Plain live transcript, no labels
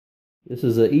This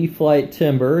is a Eflite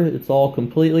Timber. It's all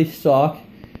completely stock,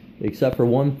 except for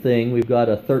one thing. We've got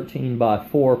a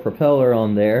 13x4 propeller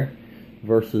on there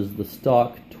versus the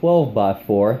stock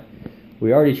 12x4.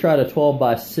 We already tried a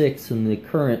 12x6 and the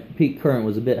peak current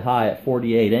was a bit high at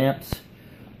 48 amps.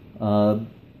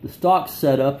 The stock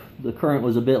setup, the current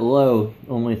was a bit low,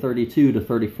 only 32 to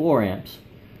 34 amps.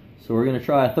 So we're going to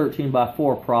try a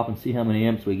 13x4 prop and see how many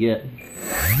amps we get.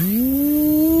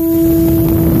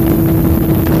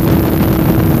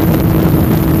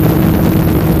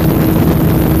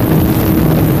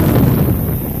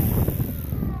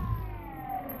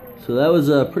 So that was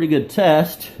a pretty good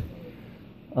test.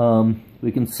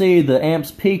 We can see the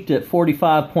amps peaked at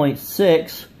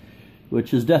 45.6,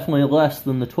 which is definitely less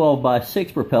than the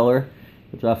 12x6 propeller,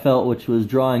 which I felt was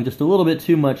drawing just a little bit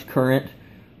too much current.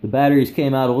 The batteries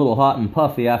came out a little hot and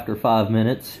puffy after 5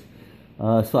 minutes.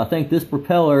 So I think this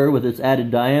propeller, with its added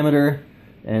diameter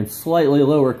and slightly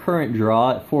lower current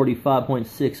draw at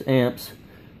 45.6 amps,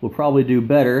 will probably do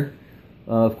better.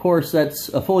 Of course, that's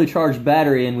a fully charged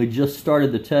battery and we just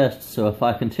started the test, so if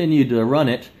I continued to run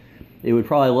it, it would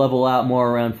probably level out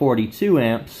more around 42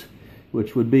 amps,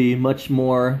 which would be much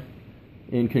more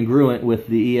incongruent with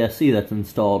the ESC that's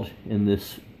installed in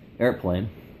this airplane.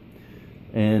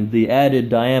 And the added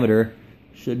diameter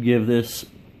should give this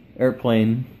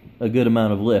airplane a good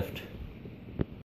amount of lift.